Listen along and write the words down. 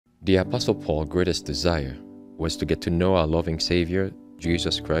The Apostle Paul's greatest desire was to get to know our loving Savior,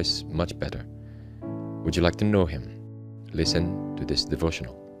 Jesus Christ, much better. Would you like to know him? Listen to this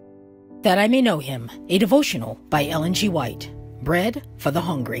devotional. That I May Know Him, a devotional by Ellen G. White. Bread for the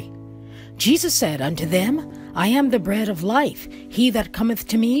hungry. Jesus said unto them, I am the bread of life. He that cometh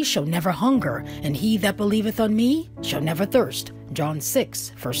to me shall never hunger, and he that believeth on me shall never thirst. John 6,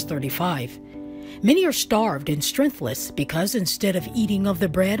 verse 35. Many are starved and strengthless because instead of eating of the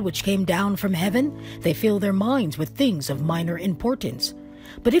bread which came down from heaven, they fill their minds with things of minor importance.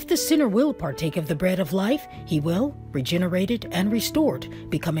 But if the sinner will partake of the bread of life, he will, regenerated and restored,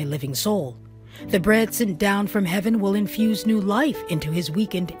 become a living soul. The bread sent down from heaven will infuse new life into his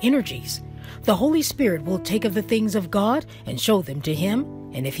weakened energies. The Holy Spirit will take of the things of God and show them to him,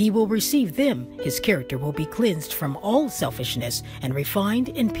 and if he will receive them, his character will be cleansed from all selfishness and refined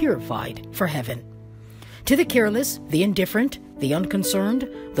and purified for heaven. To the careless, the indifferent, the unconcerned,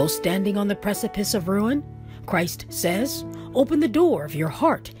 those standing on the precipice of ruin, Christ says, Open the door of your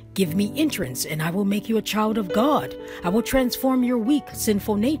heart, give me entrance, and I will make you a child of God. I will transform your weak,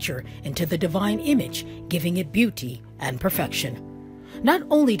 sinful nature into the divine image, giving it beauty and perfection. Not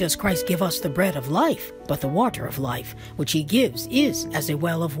only does Christ give us the bread of life, but the water of life, which he gives is as a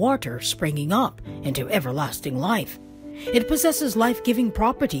well of water springing up into everlasting life. It possesses life-giving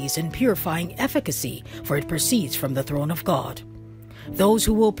properties and purifying efficacy, for it proceeds from the throne of God. Those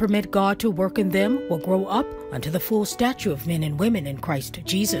who will permit God to work in them will grow up unto the full stature of men and women in Christ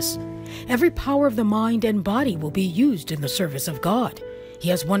Jesus. Every power of the mind and body will be used in the service of God. He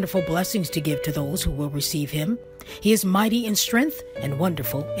has wonderful blessings to give to those who will receive him. He is mighty in strength and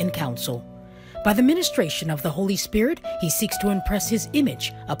wonderful in counsel. By the ministration of the Holy Spirit, he seeks to impress his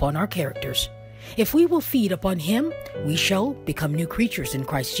image upon our characters. If we will feed upon him, we shall become new creatures in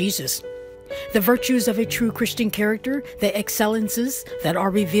Christ Jesus. The virtues of a true Christian character, the excellences that are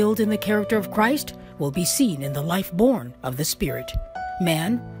revealed in the character of Christ, will be seen in the life born of the Spirit.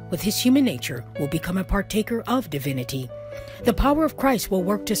 Man, with his human nature, will become a partaker of divinity. The power of Christ will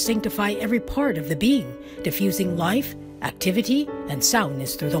work to sanctify every part of the being, diffusing life, activity, and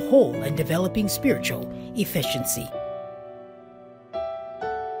soundness through the whole and developing spiritual efficiency.